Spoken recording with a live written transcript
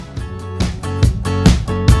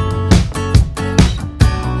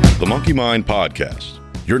the Monkey Mind Podcast,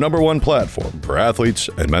 your number one platform for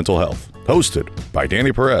athletes and mental health. Hosted by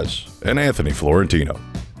Danny Perez and Anthony Florentino.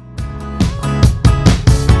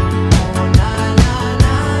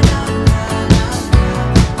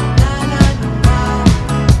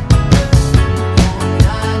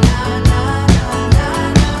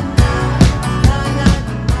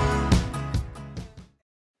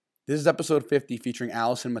 This is episode 50 featuring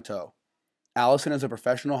Allison Matteau. Allison is a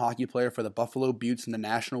professional hockey player for the Buffalo Beauts in the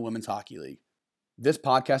National Women's Hockey League. This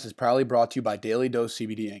podcast is proudly brought to you by Daily Dose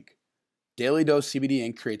CBD Inc. Daily Dose CBD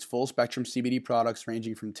Inc. creates full-spectrum CBD products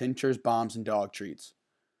ranging from tinctures, balms, and dog treats.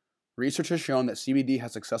 Research has shown that CBD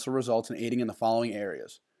has successful results in aiding in the following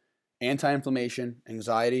areas: anti-inflammation,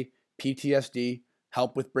 anxiety, PTSD,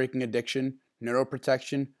 help with breaking addiction,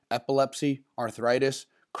 neuroprotection, epilepsy, arthritis,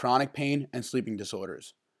 chronic pain, and sleeping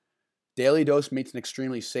disorders. Daily Dose makes an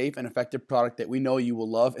extremely safe and effective product that we know you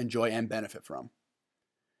will love, enjoy, and benefit from.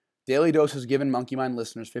 Daily Dose has given Monkey Mind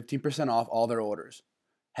listeners 15% off all their orders.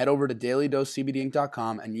 Head over to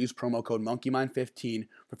dailydosecbdinc.com and use promo code MonkeyMind15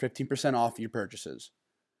 for 15% off your purchases.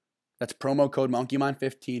 That's promo code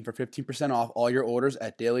MonkeyMind15 for 15% off all your orders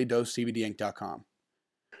at dailydosecbdinc.com.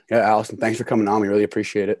 Yeah, Allison, thanks for coming on. We really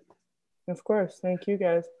appreciate it. Of course. Thank you,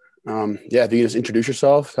 guys. If you can just introduce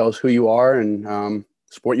yourself, tell us who you are and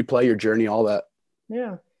sport you play, your journey, all that.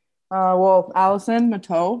 Yeah. Well, Allison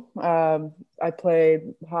Matteau. I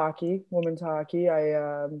played hockey, women's hockey.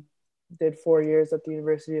 I did 4 years at the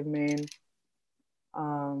University of Maine.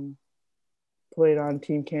 Played on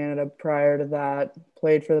Team Canada prior to that.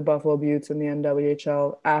 Played for the Buffalo Beauts in the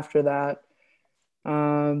NWHL after that.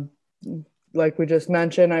 Like we just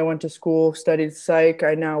mentioned, I went to school, studied psych.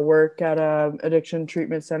 I now work at a addiction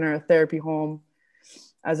treatment center, a therapy home,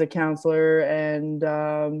 as a counselor. And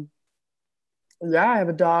I have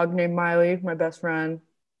a dog named Miley, my best friend,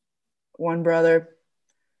 one brother.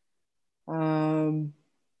 That's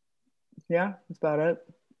about it.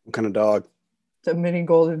 What kind of dog? It's a mini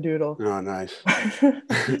golden doodle. Oh, nice.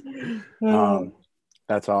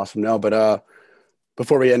 That's awesome. No, but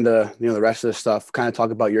before we end the rest of this stuff, kind of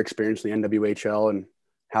talk about your experience in the NWHL and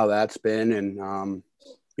how that's been, and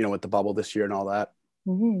with the bubble this year and all that.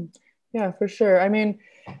 Mm-hmm. Yeah, for sure. I mean,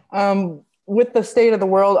 with the state of the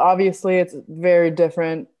world, obviously it's very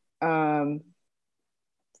different. Like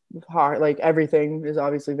everything is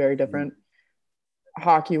obviously very different.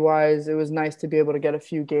 Hockey wise, it was nice to be able to get a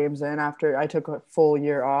few games in after I took a full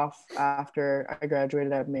year off after I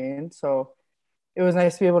graduated at Maine. So it was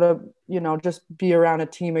nice to be able to, just be around a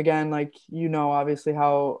team again. Like, obviously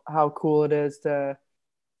how cool it is to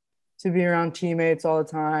be around teammates all the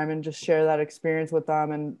time and just share that experience with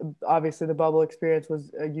them. And obviously the bubble experience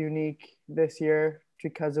was unique this year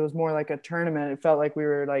because it was more like a tournament. It felt like we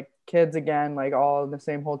were like kids again, like all in the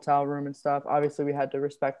same hotel room and stuff. Obviously we had to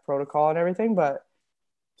respect protocol and everything,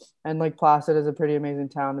 and Lake Placid is a pretty amazing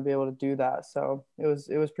town to be able to do that. So it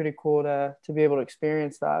was pretty cool to be able to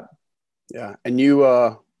experience that. Yeah. And you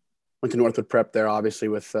went to Northwood Prep there, obviously,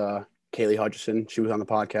 with Kaylee Hutchison. She was on the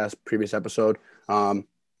podcast previous episode.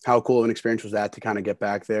 How cool of an experience was that to kind of get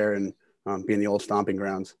back there and be in the old stomping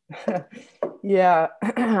grounds? Yeah.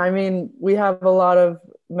 I mean, we have a lot of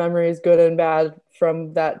memories, good and bad,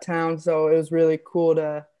 from that town. So it was really cool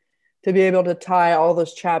to be able to tie all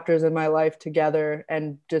those chapters in my life together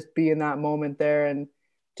and just be in that moment there. And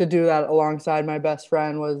to do that alongside my best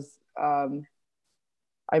friend was,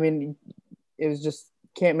 it was just,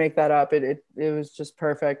 can't make that up. It was just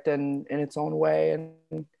perfect and in its own way.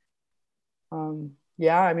 And,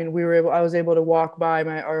 I was able to walk by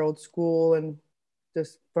our old school and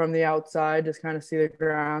just from the outside, just kind of see the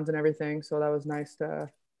grounds and everything. So that was nice to,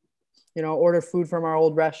 order food from our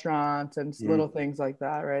old restaurants and little things like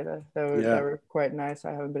that. Right. That were quite nice. I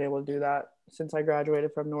haven't been able to do that since I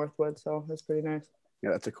graduated from Northwood. So it's pretty nice. Yeah.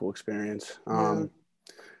 That's a cool experience. Kind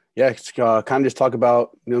of just talk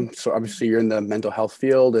about, so obviously you're in the mental health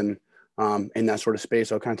field and in that sort of space.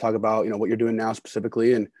 So kind of talk about, what you're doing now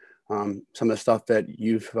specifically and some of the stuff that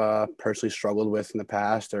you've personally struggled with in the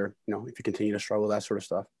past, or, if you continue to struggle, that sort of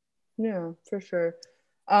stuff. Yeah, for sure.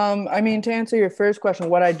 To answer your first question,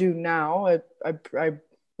 what I do now, I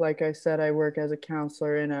like I said, I work as a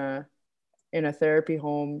counselor in a therapy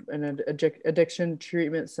home, in an addiction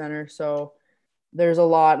treatment center. So there's a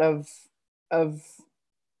lot of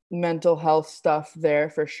mental health stuff there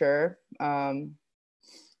for sure.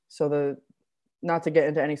 Not to get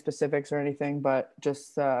into any specifics or anything, but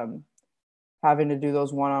just having to do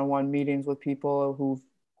those one-on-one meetings with people who've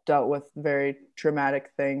dealt with very traumatic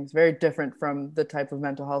things, very different from the type of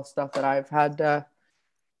mental health stuff that I've had to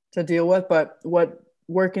deal with. But what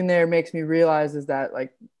working there makes me realize is that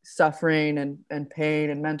like suffering and pain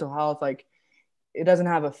and mental health, like it doesn't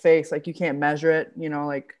have a face. Like you can't measure it, you know,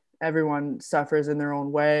 like everyone suffers in their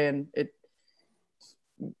own way. And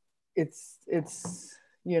it's,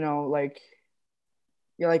 you know, like,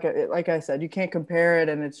 yeah, like I said, you can't compare it.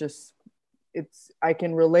 And I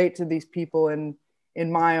can relate to these people in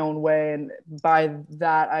my own way. And by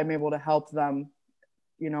that, I'm able to help them,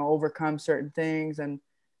 you know, overcome certain things and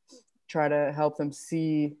try to help them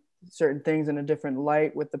see certain things in a different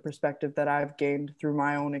light with the perspective that I've gained through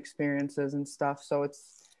my own experiences and stuff. So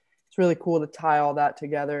it's really cool to tie all that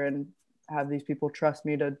together and have these people trust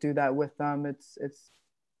me to do that with them.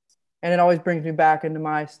 And it always brings me back into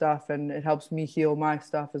my stuff, and it helps me heal my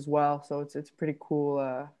stuff as well. So it's a pretty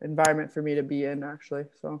cool environment for me to be in, actually.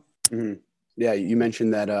 So yeah, you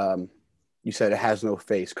mentioned that you said it has no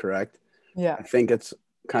face, correct? Yeah. I think it's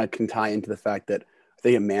kind of can tie into the fact that I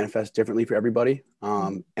think it manifests differently for everybody,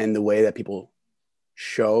 and the way that people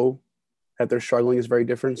show that they're struggling is very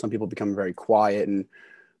different. Some people become very quiet and,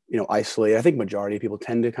 you know, isolate. I think majority of people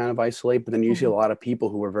tend to kind of isolate, but then you see a lot of people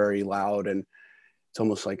who are very loud, and it's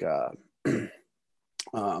almost like have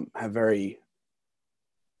very,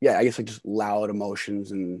 yeah, I guess like just loud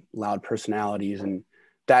emotions and loud personalities, and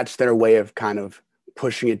that's their way of kind of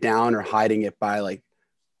pushing it down or hiding it by like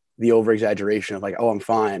the over exaggeration of like, oh, I'm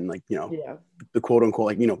fine, like, you know, the quote unquote,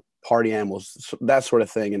 like, you know, party animals, that sort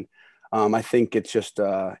of thing. And I think it's just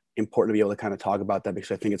important to be able to kind of talk about that,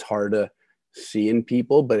 because I think it's hard to see in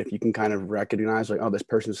people, but if you can kind of recognize like, oh, this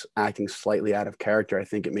person's acting slightly out of character, I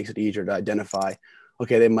think it makes it easier to identify,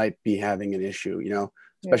 okay, they might be having an issue, you know,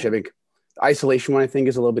 especially I think the isolation one I think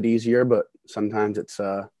is a little bit easier, but sometimes it's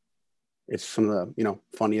some of the, you know,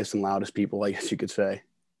 funniest and loudest people, I guess you could say.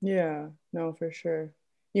 Yeah, no, for sure.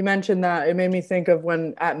 You mentioned that. It made me think of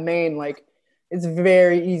when at Maine, like it's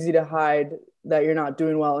very easy to hide that you're not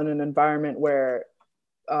doing well in an environment where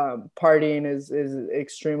partying is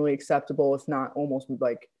extremely acceptable, if not almost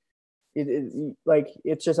like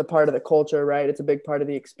it's just a part of the culture, right? It's a big part of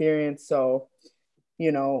the experience. So,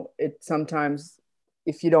 you know, it sometimes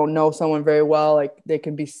if you don't know someone very well, like they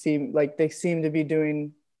seem to be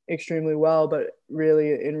doing extremely well, but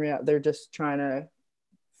really in reality, they're just trying to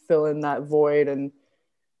fill in that void and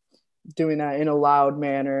doing that in a loud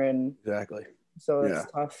manner. And exactly. So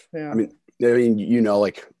it's tough. Yeah. I mean, you know,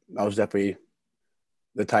 like I was definitely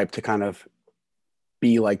the type to kind of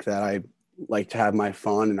be like that. I like to have my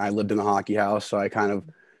fun, and I lived in the hockey house. So I kind of,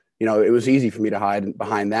 you know, it was easy for me to hide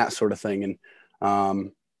behind that sort of thing.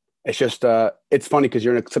 And it's just, it's funny because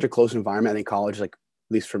you're in such a close environment. I think college, like,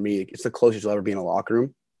 at least for me, it's the closest you'll ever be in a locker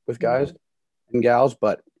room with guys and gals,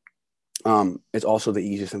 but it's also the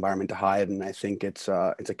easiest environment to hide. And I think it's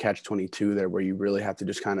a catch-22 there, where you really have to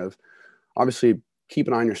just kind of obviously keep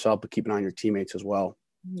an eye on yourself, but keep an eye on your teammates as well.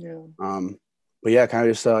 Yeah. But yeah, kind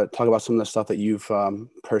of just talk about some of the stuff that you've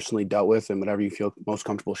personally dealt with and whatever you feel most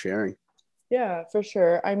comfortable sharing. Yeah, for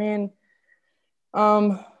sure. I mean,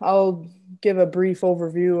 I'll give a brief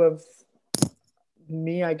overview of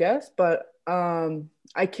me, I guess, but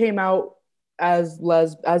I came out as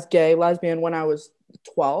lesbian when I was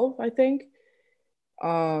 12, I think.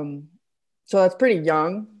 So that's pretty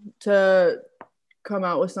young to come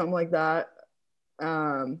out with something like that.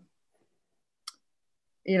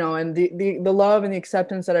 You know, and the love and the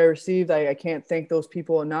acceptance that I received, I can't thank those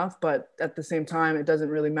people enough, but at the same time, it doesn't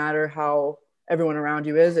really matter how everyone around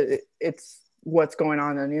you is. It's what's going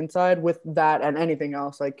on the inside with that and anything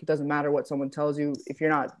else. Like, it doesn't matter what someone tells you. If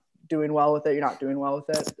you're not doing well with it, you're not doing well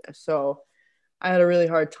with it. So I had a really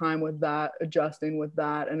hard time with that, adjusting with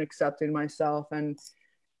that and accepting myself and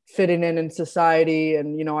fitting in society.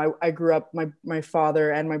 And, you know, I grew up, my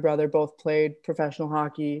father and my brother both played professional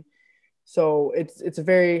hockey. So it's a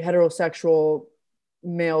very heterosexual,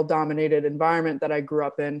 male dominated environment that I grew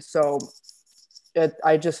up in. So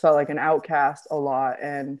I just felt like an outcast a lot.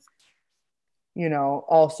 And, you know,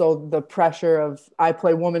 also the pressure of, I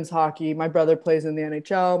play women's hockey. My brother plays in the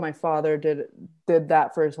NHL. My father did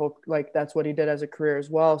that for his whole, like, that's what he did as a career as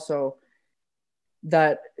well. So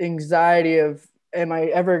that anxiety of, am I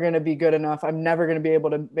ever going to be good enough? I'm never going to be able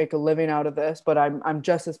to make a living out of this, but I'm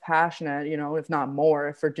just as passionate, you know, if not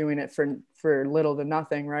more, for doing it for little to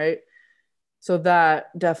nothing. Right. So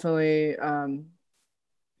that definitely,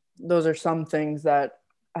 those are some things that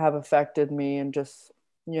have affected me. And just,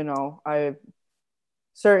 you know, I have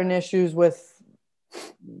certain issues with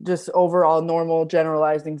just overall normal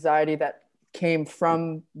generalized anxiety that came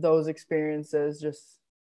from those experiences. Just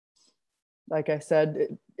like I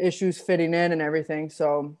said, issues fitting in and everything.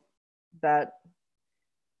 So that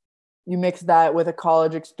you mix that with a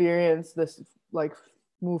college experience, this like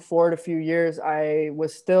move forward a few years, I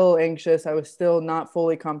was still anxious. I was still not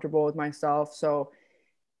fully comfortable with myself. So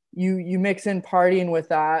you mix in partying with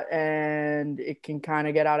that, and it can kind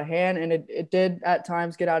of get out of hand. And it did at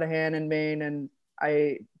times get out of hand in Maine, and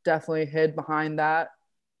I definitely hid behind that.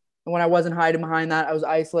 And when I wasn't hiding behind that, I was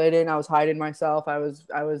isolating. I was hiding myself. I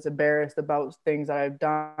was embarrassed about things that I've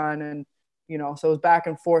done, and so it was back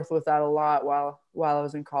and forth with that a lot while I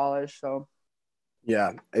was in college. So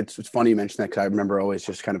Yeah, it's funny you mentioned that, because I remember always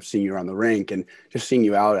just kind of seeing you around the rink and just seeing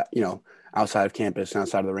you out, outside of campus and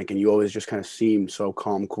outside of the rink, and you always just kind of seemed so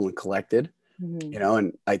calm, cool, and collected,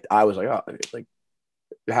 and I was like, oh, like,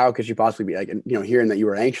 how could you possibly be like, and, hearing that you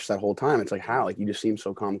were anxious that whole time, it's like, how, like, you just seem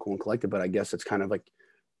so calm, cool, and collected. But I guess it's kind of like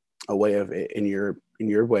a way of, in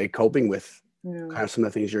your way, coping with kind of some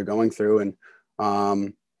of the things you're going through.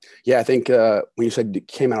 And yeah, I think when you said you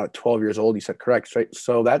came out at 12 years old, you said correct, right?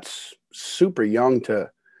 So that's super young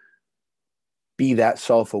to be that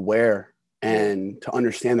self-aware and to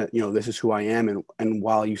understand that, this is who I am. And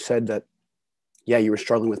while you said that, yeah, you were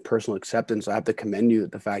struggling with personal acceptance, I have to commend you,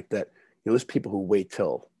 the fact that, there's people who wait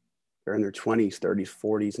till they're in their 20s, 30s,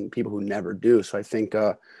 40s, and people who never do. So I think,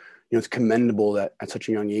 it's commendable that at such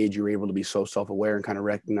a young age, you were able to be so self-aware and kind of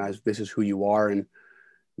recognize this is who you are. And,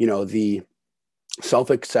 the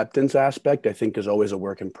self-acceptance aspect, I think, is always a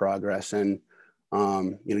work in progress. And,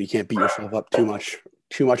 you can't beat yourself up too much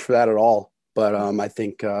for that at all. But I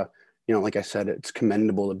think, like I said, it's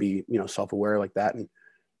commendable to be, self-aware like that. And,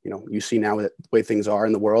 you see now the way things are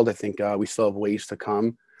in the world, I think we still have ways to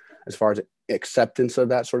come as far as acceptance of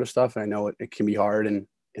that sort of stuff. And I know it can be hard in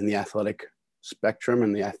the athletic spectrum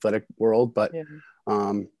and the athletic world, but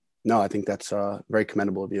no, I think that's very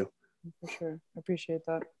commendable of you. For sure. I appreciate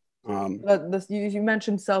that. But you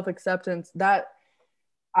mentioned self-acceptance. That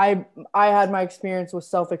I had my experience with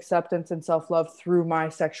self-acceptance and self-love through my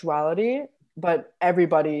sexuality, but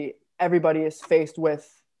everybody is faced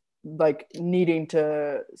with like needing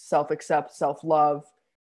to self-accept, self-love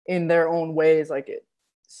in their own ways.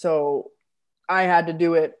 So I had to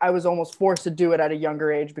do it. I was almost forced to do it at a younger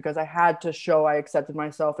age because I had to show I accepted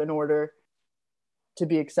myself in order to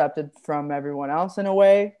be accepted from everyone else in a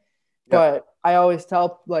way. Yep. But I always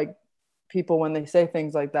tell like people when they say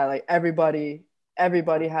things like that, like everybody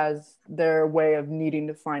has their way of needing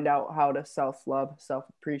to find out how to self-love,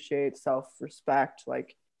 self-appreciate, self-respect,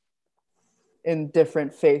 like in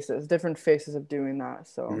different phases of doing that.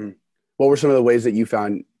 So what were some of the ways that you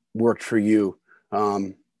found worked for you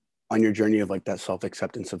on your journey of like that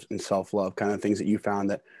self-acceptance and self-love, kind of things that you found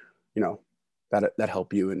that, that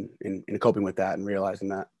help you in coping with that and realizing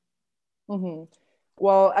that?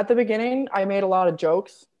 Well, at the beginning, I made a lot of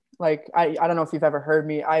jokes. Like, I don't know if you've ever heard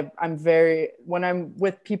me. When I'm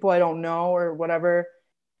with people I don't know or whatever,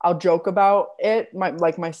 I'll joke about it,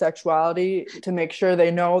 my sexuality, to make sure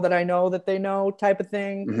they know that I know that they know, type of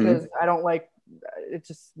thing. Because I don't like, it's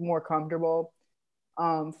just more comfortable.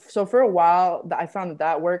 So for a while, I found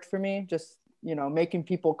that worked for me, just, making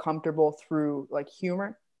people comfortable through like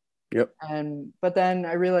humor. Yep. But then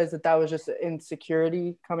I realized that was just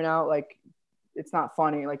insecurity coming out. Like, it's not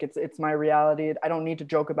funny. Like it's my reality. I don't need to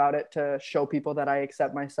joke about it to show people that I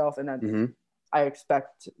accept myself and that I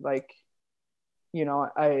expect like,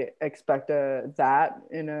 I expect that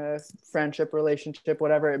in a friendship, relationship,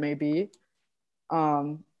 whatever it may be.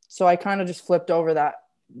 So I kind of just flipped over that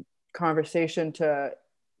conversation to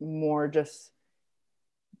more just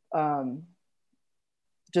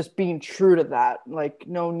being true to that. Like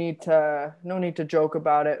no need to joke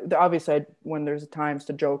about it. Obviously when there's times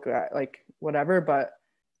to joke, like whatever, but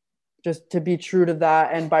just to be true to that.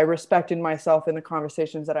 And by respecting myself in the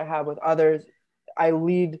conversations that I have with others, I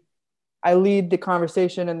lead the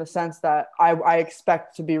conversation in the sense that I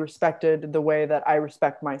expect to be respected the way that I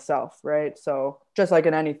respect myself. Right. So just like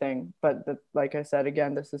in anything, but like I said,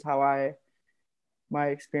 again, this is how my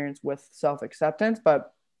experience with self-acceptance,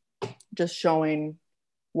 but just showing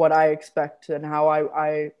what I expect and how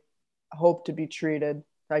I hope to be treated.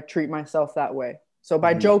 I treat myself that way. So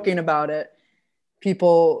by joking about it,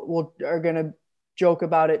 people are going to joke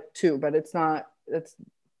about it too, but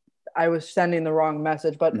I was sending the wrong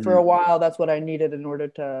message, but for a while, that's what I needed in order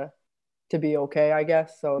to be okay, I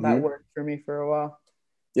guess. So that worked for me for a while.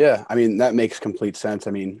 Yeah. I mean, that makes complete sense.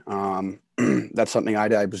 I mean, that's something I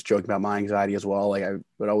did. I was joking about my anxiety as well. Like I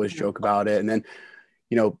would always joke about it. And then,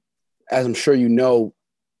 as I'm sure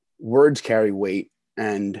words carry weight.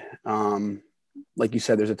 And like you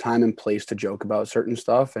said, there's a time and place to joke about certain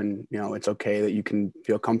stuff. And, it's okay that you can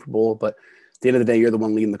feel comfortable. But at the end of the day, you're the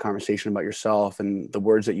one leading the conversation about yourself, and the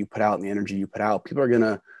words that you put out and the energy you put out, people are going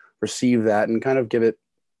to receive that and kind of give it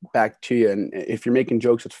back to you. And if you're making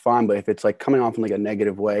jokes, it's fine. But if it's like coming off in like a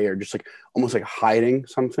negative way or just like almost like hiding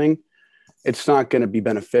something, it's not going to be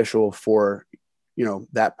beneficial for,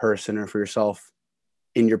 that person or for yourself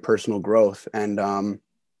in your personal growth. And I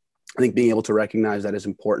think being able to recognize that is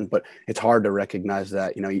important, but it's hard to recognize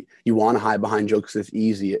that, you want to hide behind jokes. It's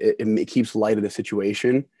easy. It keeps light of the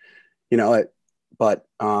situation, but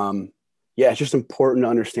it's just important to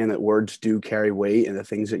understand that words do carry weight, and the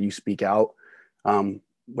things that you speak out,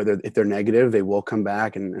 whether if they're negative, they will come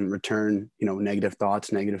back and return, negative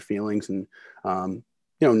thoughts, negative feelings, and,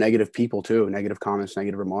 negative people too, negative comments,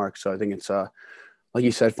 negative remarks. So I think it's, like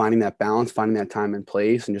you said, finding that balance, finding that time and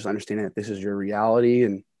place, and just understanding that this is your reality,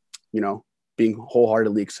 and, being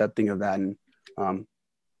wholeheartedly accepting of that, and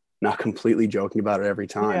not completely joking about it every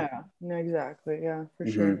time. Yeah, exactly. Yeah, for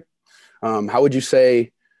sure. How would you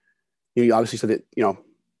say, you obviously said that,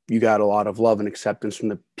 you got a lot of love and acceptance from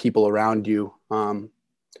the people around you.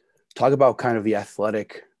 Talk about kind of the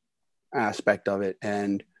athletic aspect of it,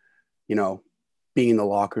 and, being in the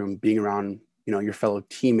locker room, being around, your fellow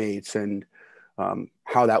teammates, and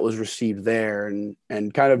how that was received there, and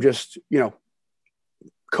kind of just,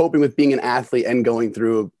 coping with being an athlete and going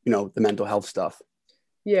through, the mental health stuff.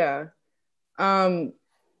 Yeah. I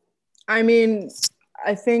mean,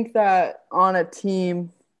 I think that on a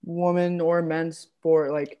team, woman or men's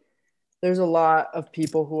sport, like there's a lot of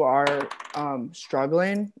people who are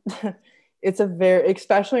struggling. It's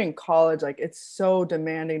especially in college, like it's so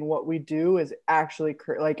demanding. What we do is actually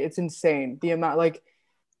like, it's insane. The amount, like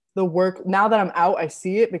the work, now that I'm out, I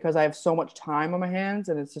see it because I have so much time on my hands,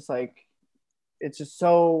 and it's just like,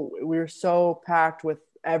 we're so packed with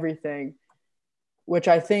everything, which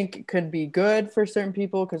I think could be good for certain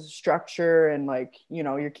people because of structure and like,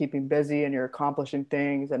 you're keeping busy and you're accomplishing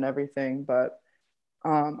things and everything. But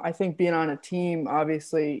I think being on a team,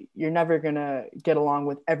 obviously you're never going to get along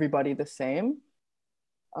with everybody the same.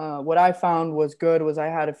 What I found was good was I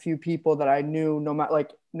had a few people that I knew no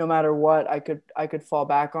matter what I could fall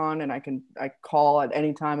back on, and I call at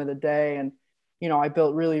any time of the day. And, I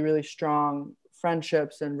built really, really strong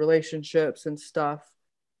friendships and relationships and stuff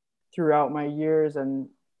throughout my years. And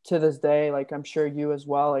to this day, like I'm sure you as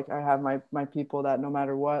well, like I have my people that no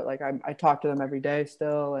matter what, like I talk to them every day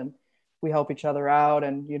still, and we help each other out,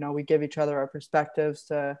 and, we give each other our perspectives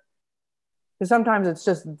because sometimes it's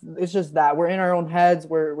just that we're in our own heads,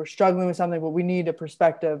 we're struggling with something, but we need a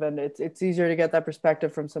perspective, and it's easier to get that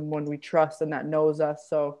perspective from someone we trust and that knows us.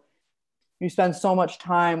 So you spend so much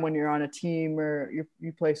time when you're on a team or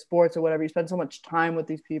you play sports or whatever, you spend so much time with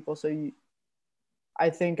these people. So I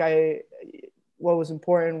think what was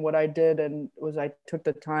important, what I did, and was I took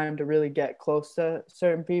the time to really get close to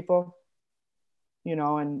certain people,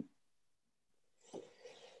 and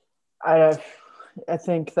I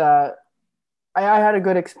think that I had a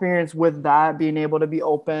good experience with that, being able to be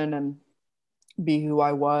open and be who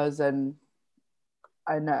I was. And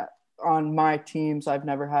on my teams, I've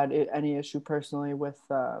never had any issue personally with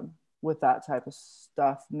that type of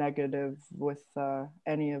stuff, negative with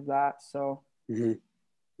any of that. So,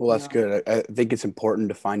 Well, that's good. I think it's important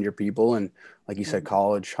to find your people. And like you said,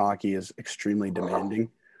 college hockey is extremely demanding.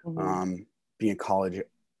 Being a college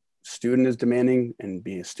student is demanding, and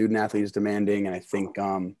being a student athlete is demanding. And I think,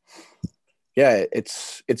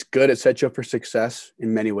 it's good. It sets you up for success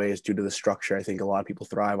in many ways due to the structure. I think a lot of people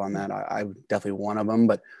thrive on that. I'm definitely one of them,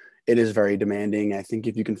 but it is very demanding. I think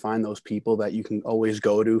if you can find those people that you can always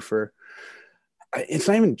go to it's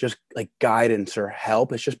not even just like guidance or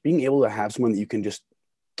help. It's just being able to have someone that you can just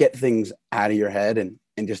get things out of your head and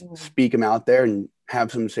just speak them out there, and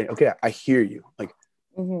have someone say, okay, I hear you. Like,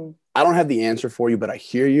 I don't have the answer for you, but I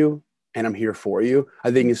hear you and I'm here for you.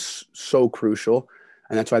 I think is so crucial.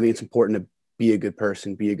 And that's why I think it's important to be a good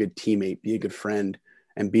person, be a good teammate, be a good friend,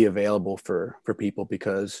 and be available for people,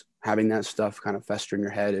 because having that stuff kind of fester in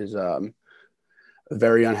your head is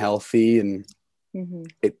very unhealthy, and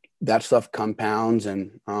that stuff compounds,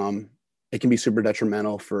 and it can be super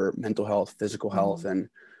detrimental for mental health, physical health, and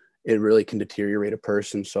it really can deteriorate a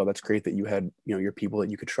person. So that's great that you had, your people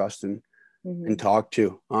that you could trust and talk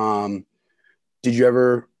to. Did you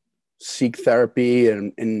ever seek therapy?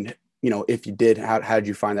 And if you did, how did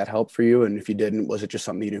you find that help for you? And if you didn't, was it just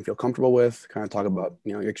something you didn't feel comfortable with? Kind of talk about,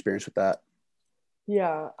 your experience with that.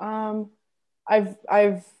 Yeah. I've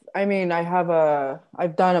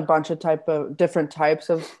done a bunch of different types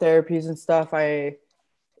of therapies and stuff.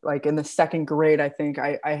 Like in the second grade, I think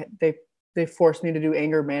they forced me to do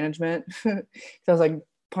anger management. So I was like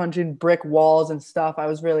punching brick walls and stuff. I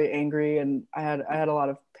was really angry, and I had a lot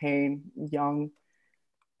of pain young.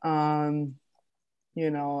 I've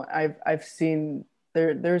seen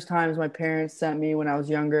there's times my parents sent me when I was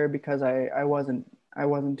younger because I wasn't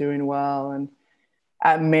doing well. And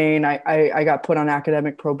at Maine, I got put on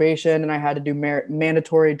academic probation, and I had to do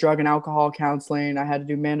mandatory drug and alcohol counseling. I had to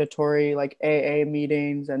do mandatory like AA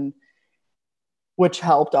meetings, and which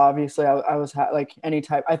helped. Obviously, I was like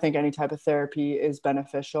I think any type of therapy is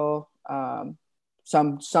beneficial.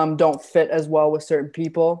 Some don't fit as well with certain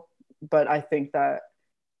people, but I think that,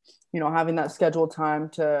 having that scheduled time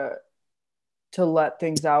to let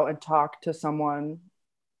things out and talk to someone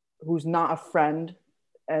who's not a friend,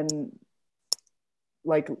 and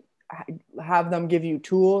like have them give you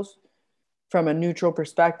tools from a neutral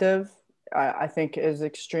perspective, I think is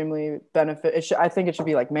extremely I think it should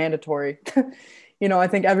be like mandatory. I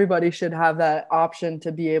think everybody should have that option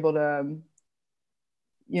to be able to,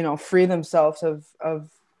 free themselves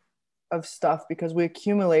of stuff, because we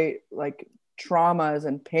accumulate like traumas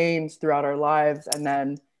and pains throughout our lives. And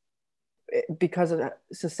then because of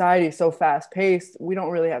society is so fast paced, we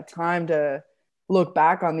don't really have time to look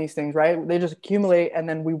back on these things, right? They just accumulate, and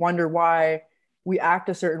then we wonder why we act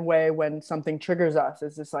a certain way when something triggers us.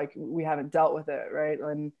 It's just like we haven't dealt with it, right?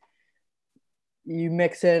 And you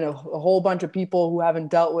mix in a whole bunch of people who haven't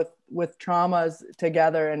dealt with traumas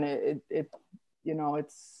together, and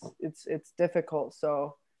it's difficult.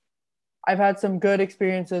 So I've had some good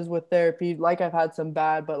experiences with therapy, like I've had some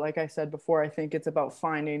bad, but like I said before, I think it's about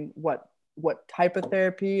finding what type of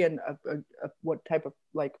therapy and what type of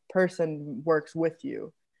like person works with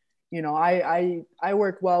you. I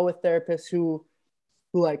work well with therapists who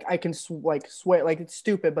like I can swear, like it's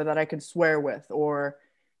stupid, but that I can swear with, or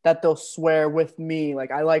that they'll swear with me.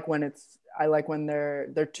 Like I like when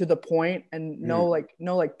they're to the point, and no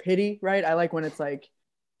like pity, right? I like when it's like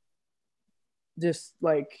just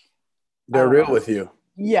like they're real with you.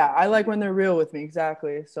 Yeah, I like when they're real with me.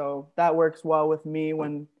 Exactly. So that works well with me,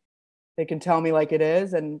 when they can tell me like it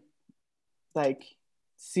is, and like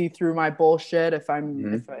see through my bullshit if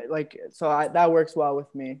that works well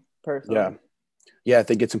with me personally. Yeah, I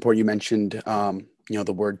think it's important you mentioned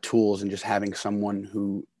the word tools, and just having someone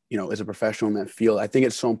who is a professional in that field. I think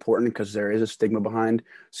it's so important because there is a stigma behind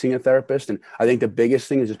seeing a therapist, and I think the biggest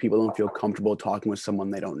thing is just people don't feel comfortable talking with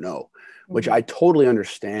someone they don't know, which I totally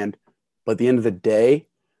understand. But at the end of the day,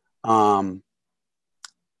 first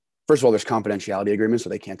of all, there's confidentiality agreements,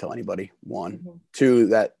 so they can't tell anybody. One, two,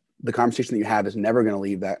 that the conversation that you have is never going to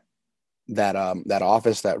leave that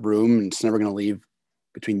office, that room, and it's never going to leave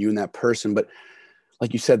between you and that person. But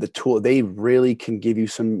like you said, the tool, they really can give you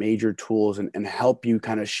some major tools and help you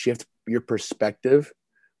kind of shift your perspective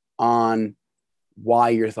on why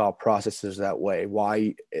your thought process is that way,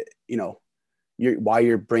 why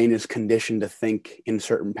your brain is conditioned to think in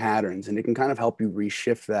certain patterns, and it can kind of help you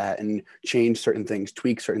reshift that and change certain things,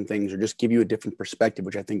 tweak certain things, or just give you a different perspective,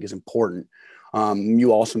 which I think is important.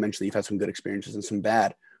 You also mentioned that you've had some good experiences and some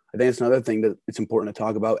bad. I think it's another thing that it's important to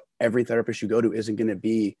talk about. Every therapist you go to isn't going to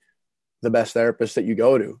be the best therapist that you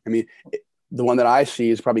go to. I mean, the one that I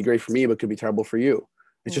see is probably great for me, but could be terrible for you.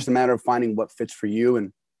 It's just a matter of finding what fits for you,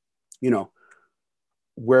 and,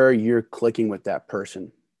 where you're clicking with that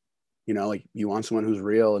person. Like you want someone who's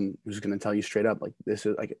real and who's going to tell you straight up, like, this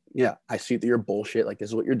is like, yeah, I see that you're bullshit. Like, this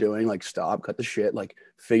is what you're doing. Like, stop, cut the shit, like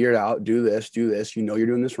figure it out, do this, you're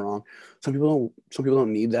doing this wrong. Some people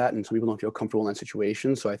don't need that. And some people don't feel comfortable in that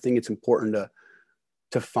situation. So I think it's important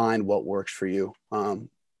to find what works for you.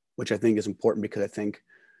 Which I think is important, because I think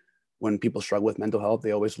when people struggle with mental health,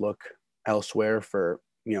 they always look elsewhere for,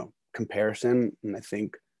 comparison. And I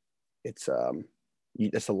think it's,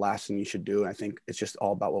 that's the last thing you should do. And I think it's just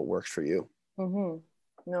all about what works for you.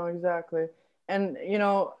 No, exactly. And,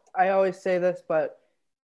 I always say this, but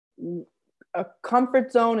a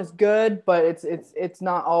comfort zone is good, but it's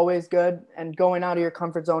not always good. And going out of your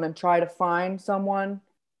comfort zone and try to find someone,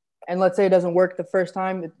 and let's say it doesn't work the first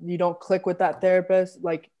time, you don't click with that therapist,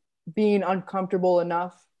 like being uncomfortable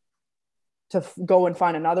enough to go and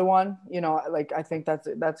find another one, like I think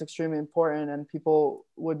that's extremely important, and people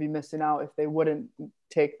would be missing out if they wouldn't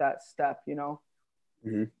take that step.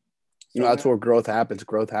 That's where growth happens.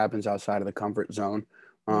 Growth happens outside of the comfort zone.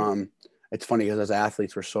 It's funny because as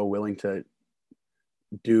athletes, we're so willing to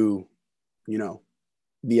do,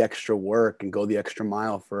 the extra work and go the extra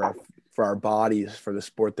mile for our bodies, for the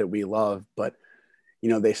sport that we love. But,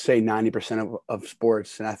 they say 90% of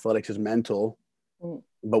sports and athletics is mental,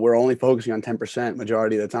 but we're only focusing on 10%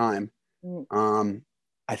 majority of the time.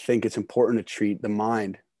 I think it's important to treat the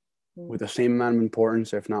mind with the same amount of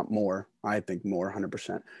importance, if not more. I think more,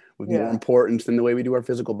 100%, with more importance than the way we do our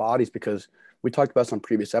physical bodies, because we talked about some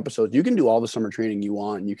previous episodes. You can do all the summer training you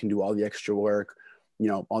want, and you can do all the extra work,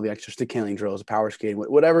 all the extra stick handling drills, power skating,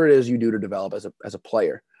 whatever it is you do to develop as a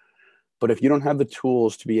player. But if you don't have the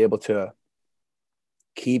tools to be able to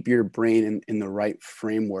keep your brain in the right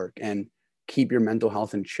framework and keep your mental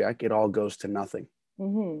health in check, it all goes to nothing.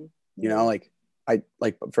 Mm-hmm.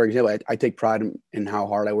 For example, I take pride in how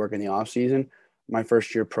hard I work in the off season. My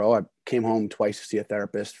first year pro, I came home twice to see a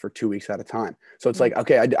therapist for 2 weeks at a time. So it's like,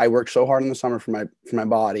 okay, I work so hard in the summer for my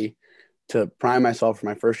body to prime myself for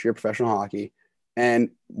my first year of professional hockey. And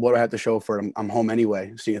what do I have to show for it? I'm home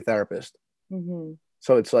anyway, seeing a therapist. Mm-hmm.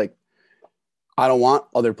 So it's like, I don't want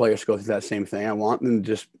other players to go through that same thing. I want them to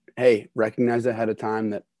just, hey, recognize ahead of time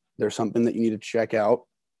that there's something that you need to check out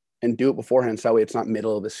and do it beforehand. So that way it's not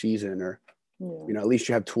middle of the season or, at least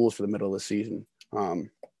you have tools for the middle of the season.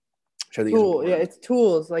 Which I think it's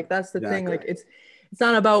tools. Like that's the thing. Like it's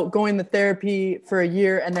not about going to therapy for a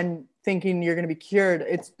year and then thinking you're going to be cured.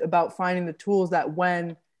 It's about finding the tools that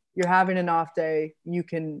when you're having an off day, you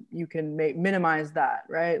can minimize that,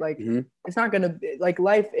 right? Like it's not going to like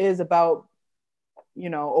life is about,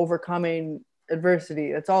 overcoming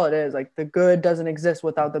adversity. That's all it is. Like the good doesn't exist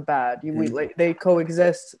without the bad. They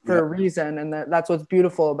coexist for a reason. And that's what's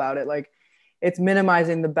beautiful about it. Like it's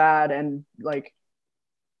minimizing the bad and like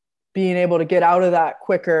being able to get out of that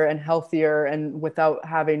quicker and healthier and without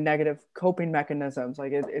having negative coping mechanisms.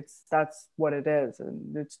 Like that's what it is.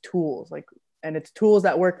 And it's tools and it's tools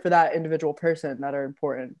that work for that individual person that are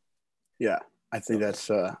important. Yeah. I think that's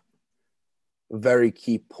a very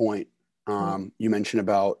key point. You mentioned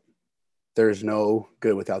about there's no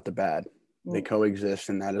good without the bad. They coexist,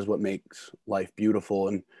 and that is what makes life beautiful.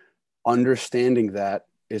 And understanding that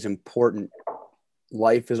is important.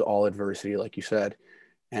 Life is all adversity, like you said,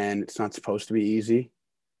 and it's not supposed to be easy.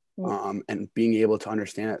 And being able to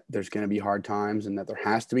understand that there's going to be hard times and that there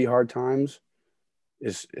has to be hard times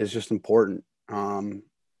is just important. And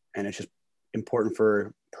it's just important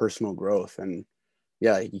for personal growth. And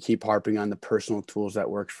you keep harping on the personal tools that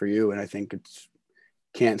work for you. And I think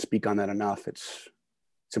can't speak on that enough. It's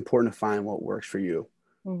important to find what works for you.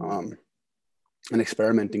 And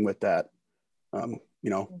experimenting with that.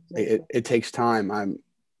 It takes time. I'm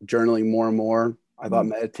journaling more and more. I thought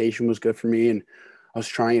meditation was good for me, and I was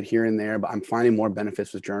trying it here and there, but I'm finding more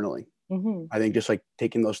benefits with journaling. I think just like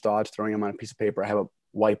taking those thoughts, throwing them on a piece of paper. I have a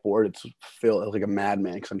whiteboard. It's filled like a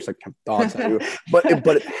madman because I'm just like have thoughts. but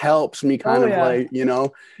it helps me kind of like,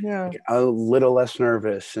 like a little less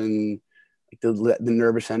nervous and like the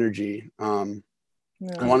nervous energy. I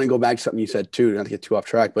want to go back to something you said too, not to get too off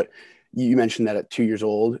track, but you mentioned that at 2 years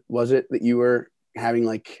old, was it that you were having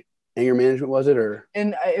like anger management, was it? Or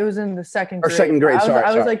and it was in the second grade.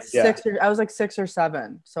 I was like 6 or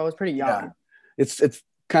 7. So I was pretty young. Yeah. It's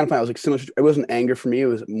kind of funny. I was like similar. It wasn't anger for me. It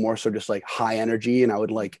was more so just like high energy, and I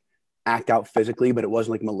would like act out physically, but it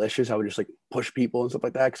wasn't like malicious. I would just like push people and stuff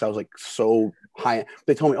like that because I was like so high.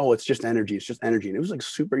 They told me, oh, it's just energy. It's just energy. And it was like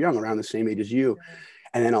super young, around the same age as you.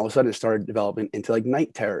 And then all of a sudden it started developing into like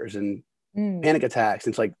night terrors and panic attacks.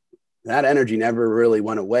 And it's like that energy never really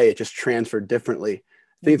went away. It just transferred differently.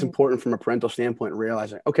 I think it's important from a parental standpoint,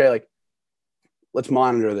 realizing, okay, like let's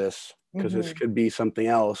monitor this because this could be something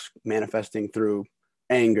else manifesting through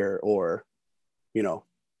anger or,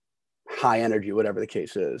 high energy, whatever the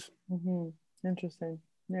case is. Interesting.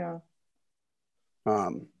 Yeah.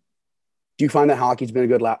 Do you find that hockey's been a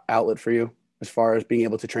good outlet for you as far as being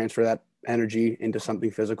able to transfer that energy into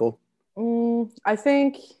something physical? I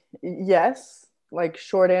think yes. Like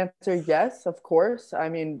short answer, yes, of course. I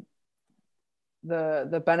mean,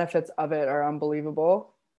 the benefits of it are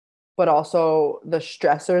unbelievable, but also the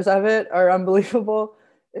stressors of it are unbelievable.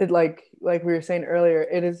 It like we were saying earlier,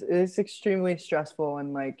 it is extremely stressful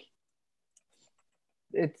and like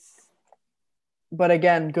but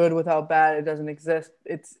again, good without bad, it doesn't exist.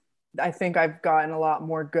 I think I've gotten a lot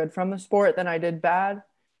more good from the sport than I did bad.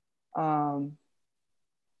 But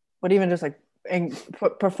even just like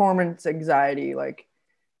performance anxiety, like,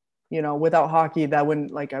 without hockey, I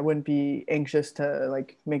wouldn't be anxious to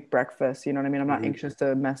like make breakfast. You know what I mean? I'm not anxious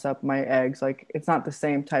to mess up my eggs. Like it's not the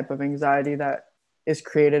same type of anxiety that is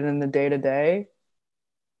created in the day to day.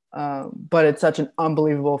 But it's such an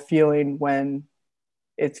unbelievable feeling when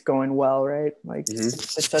it's going well, right? Like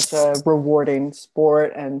it's such a rewarding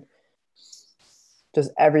sport, and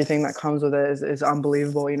just everything that comes with it is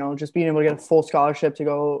unbelievable. Just being able to get a full scholarship to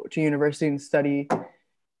go to university and study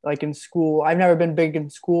like in school. I've never been big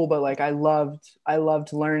in school, but like I loved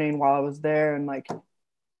learning while I was there. And like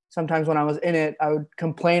sometimes when I was in it, I would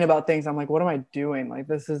complain about things. I'm like, what am I doing? Like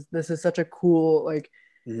this is such a cool like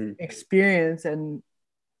experience. And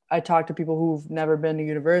I talk to people who've never been to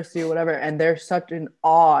university or whatever, and they're such in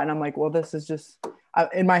awe. And I'm like, well, this is just,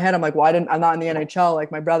 in my head, I'm like, I'm not in the NHL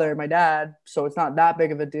like my brother, my dad, so it's not that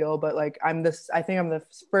big of a deal. But like, I think I'm the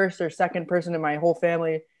first or second person in my whole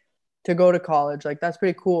family to go to college. Like, that's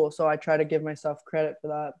pretty cool. So I try to give myself credit for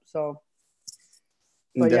that. So,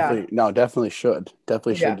 but definitely, no, definitely should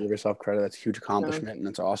Yeah. give yourself credit. That's a huge accomplishment, and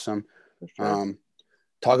that's awesome. For sure.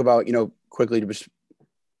 Talk about, quickly, just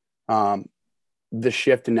the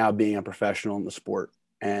shift in now being a professional in the sport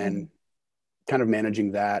and kind of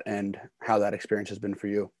managing that and how that experience has been for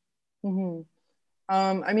you. Mm-hmm.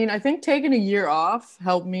 I mean, I think taking a year off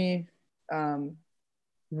helped me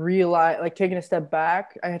realize, like, taking a step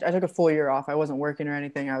back. I took a full year off. I wasn't working or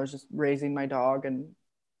anything. I was just raising my dog and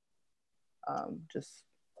just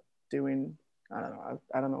doing, I don't know.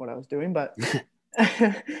 I don't know what I was doing, but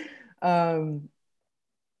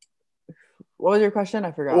what was your question?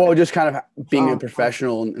 I forgot. Well, just kind of being a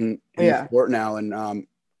professional in Yeah. the sport now, and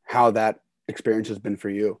how that experience has been for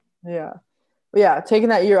you. Yeah. Yeah. Taking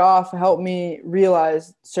that year off helped me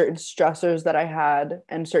realize certain stressors that I had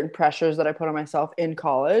and certain pressures that I put on myself in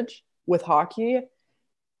college with hockey.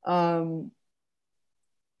 And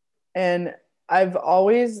I've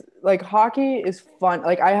always, like, hockey is fun.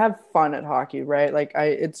 Like, I have fun at hockey, right? Like,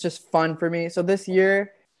 it's just fun for me. So this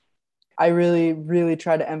year I really, really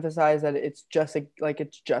try to emphasize that it's just a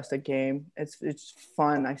game. It's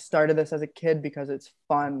fun. I started this as a kid because it's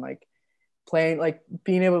fun. Like, playing, like,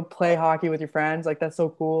 being able to play hockey with your friends, like, that's so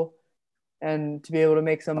cool. And to be able to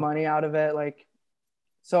make some money out of it, like,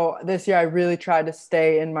 so this year I really tried to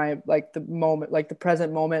stay in my, like, the moment, like the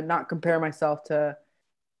present moment, not compare myself to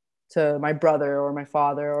my brother or my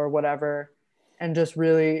father or whatever, and just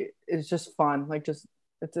really, it's just fun. Like, just,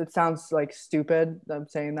 it sounds like stupid that I'm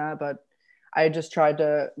saying that, but I just tried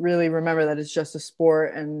to really remember that it's just a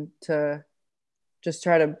sport, and to just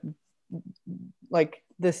try to, like,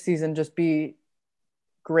 this season, just be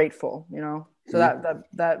grateful, so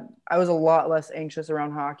that I was a lot less anxious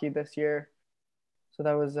around hockey this year. So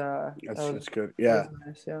that's good. Yeah.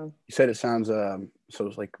 Nice, yeah. You said it sounds so it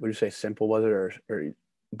was like, what did you say, simple, was it, or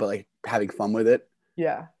but like having fun with it?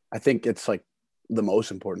 Yeah. I think it's like the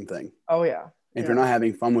most important thing. Oh yeah. If you're not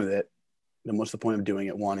having fun with it, then what's the point of doing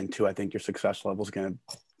it? One, and two, I think your success level is going to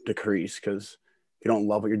decrease, because if you don't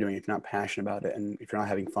love what you're doing, if you're not passionate about it, and if you're not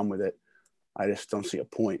having fun with it, I just don't see a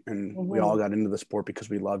point. And we all got into the sport because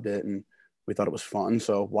we loved it and we thought it was fun.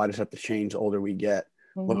 So why does it have to change the older we get?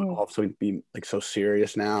 Will it also be like so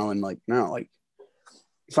serious now? And like, no, like,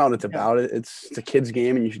 it's not what it's about. It's a kid's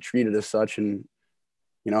game, and you should treat it as such, and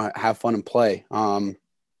have fun and play. So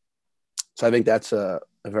I think that's a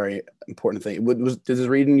very important thing. Was this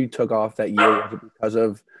reading you took off that year, was it because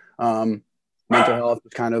of mental health,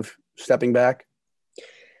 kind of stepping back?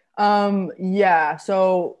 Yeah.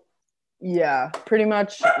 So yeah, pretty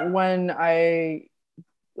much when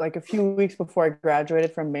like a few weeks before I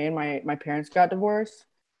graduated from Maine, my parents got divorced.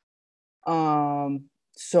 So,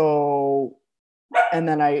 and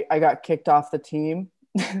then I got kicked off the team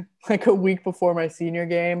like a week before my senior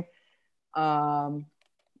game.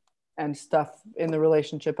 And stuff in the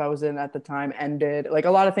relationship I was in at the time ended. Like, a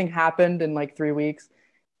lot of things happened in like 3 weeks.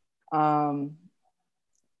 That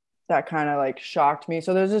kind of like shocked me.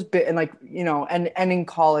 So there's this bit, and like, and ending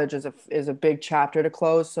college is a big chapter to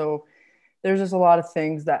close. So there's just a lot of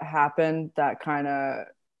things that happened that kind of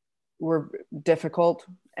were difficult,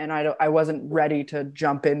 and I wasn't ready to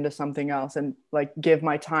jump into something else and like give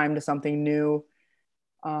my time to something new.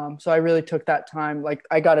 So I really took that time. Like,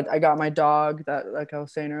 I got my dog, that, like I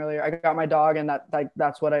was saying earlier, I got my dog, and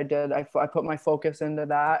that's what I did. I put my focus into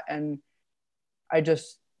that, and I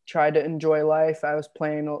just tried to enjoy life. I was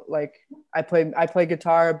playing, like, I play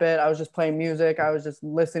guitar a bit. I was just playing music. I was just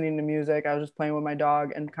listening to music. I was just playing with my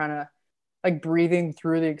dog and kind of like breathing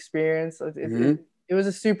through the experience. It was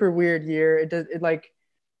a super weird year. It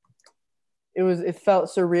felt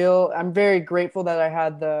surreal. I'm very grateful that I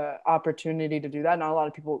had the opportunity to do that. Not a lot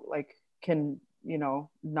of people like can,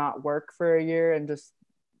 not work for a year and just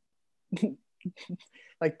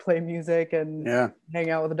like play music and hang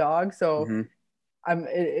out with a dog. So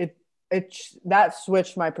that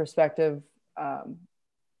switched my perspective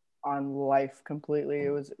on life completely. It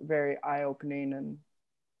was very eye-opening, and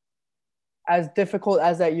as difficult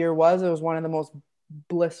as that year was, it was one of the most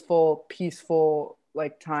blissful, peaceful,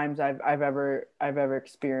 like, times I've ever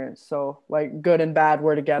experienced. So like, good and bad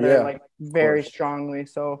were together, like, very strongly.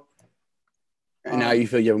 So and now you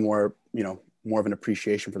feel you have more of an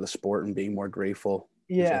appreciation for the sport and being more grateful.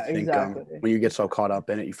 Yeah, I think, exactly. When you get so caught up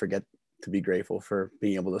in it, you forget to be grateful for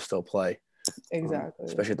being able to still play. Exactly.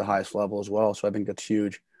 Especially at the highest level as well. So I think that's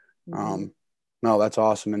huge. No, that's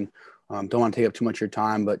awesome. And don't want to take up too much of your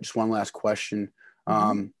time, but just one last question.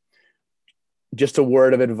 just a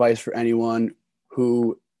word of advice for anyone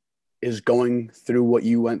who is going through what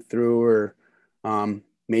you went through, or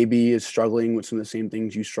maybe is struggling with some of the same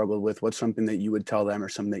things you struggled with. What's something that you would tell them, or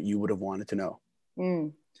something that you would have wanted to know?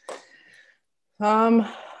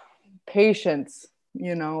 Patience.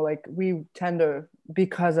 Like we tend to,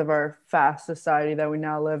 because of our fast society that we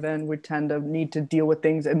now live in, we tend to need to deal with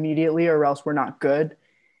things immediately, or else we're not good,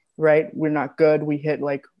 right? We're not good.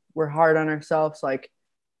 We're hard on ourselves. Like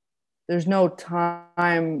there's no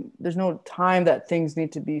time that things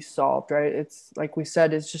need to be solved, right? It's like we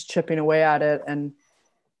said, it's just chipping away at it and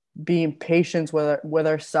being patient with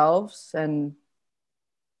ourselves. And,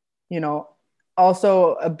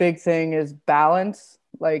 also a big thing is balance.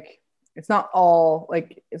 Like it's not all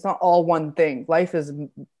one thing. Life is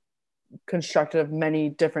constructed of many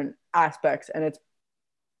different aspects, and it's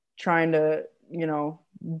trying to,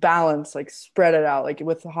 balance, like spread it out. Like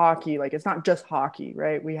with hockey, like it's not just hockey,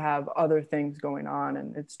 right? We have other things going on,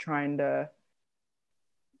 and it's trying to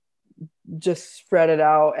just spread it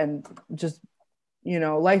out. And just,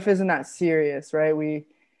 life isn't that serious, right?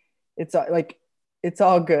 It's like, it's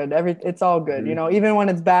all good. It's all good. Mm-hmm. Even when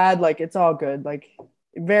it's bad, like it's all good. Like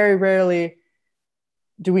very rarely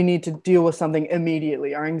do we need to deal with something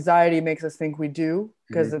immediately. Our anxiety makes us think we do,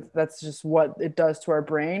 because that's just what it does to our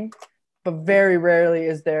brain. But very rarely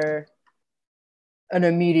is there an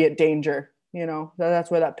immediate danger.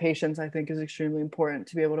 That's where that patience, I think, is extremely important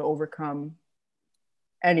to be able to overcome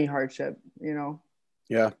any hardship.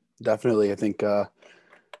 Yeah, definitely. I think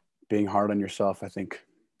being hard on yourself, I think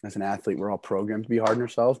as an athlete, we're all programmed to be hard on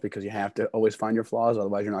ourselves, because you have to always find your flaws.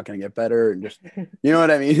 Otherwise you're not going to get better. And just, you know what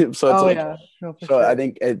I mean? So it's No, for so sure. I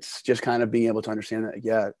think it's just kind of being able to understand that,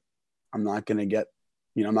 yeah, I'm not going to get,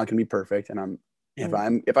 I'm not going to be perfect. And if I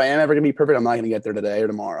am ever going to be perfect, I'm not going to get there today or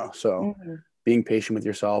tomorrow. So being patient with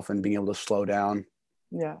yourself and being able to slow down.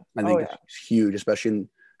 Yeah. I think it's huge, especially in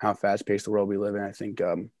how fast paced the world we live in. I think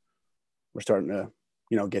we're starting to,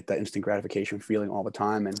 get that instant gratification feeling all the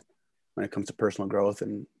time. And when it comes to personal growth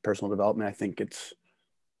and personal development, I think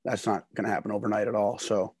that's not going to happen overnight at all.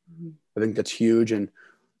 So I think that's huge. And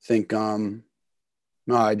I think,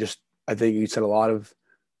 I think you said a lot of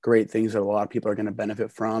great things that a lot of people are going to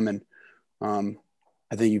benefit from. And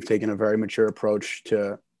I think you've taken a very mature approach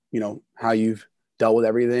to, how you've dealt with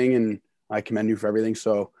everything, and I commend you for everything.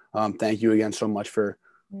 So thank you again so much for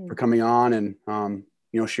coming on and,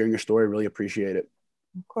 sharing your story. Really appreciate it.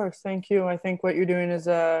 Of course. Thank you. I think what you're doing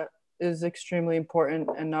is extremely important,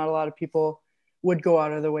 and not a lot of people would go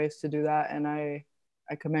out of their ways to do that. And I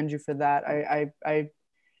commend you for that.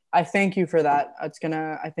 I thank you for that.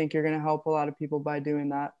 I think you're going to help a lot of people by doing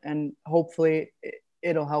that. And hopefully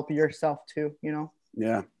it'll help yourself too,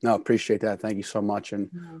 Yeah, no, appreciate that. Thank you so much. And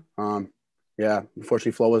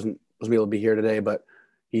unfortunately Flo wasn't able to be here today, but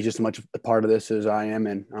he's just as much a part of this as I am.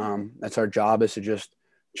 And that's our job, is to just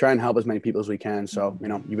try and help as many people as we can. So,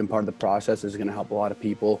 you've been part of the process. This is going to help a lot of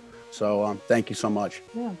people. So thank you so much.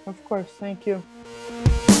 Yeah, of course. Thank you.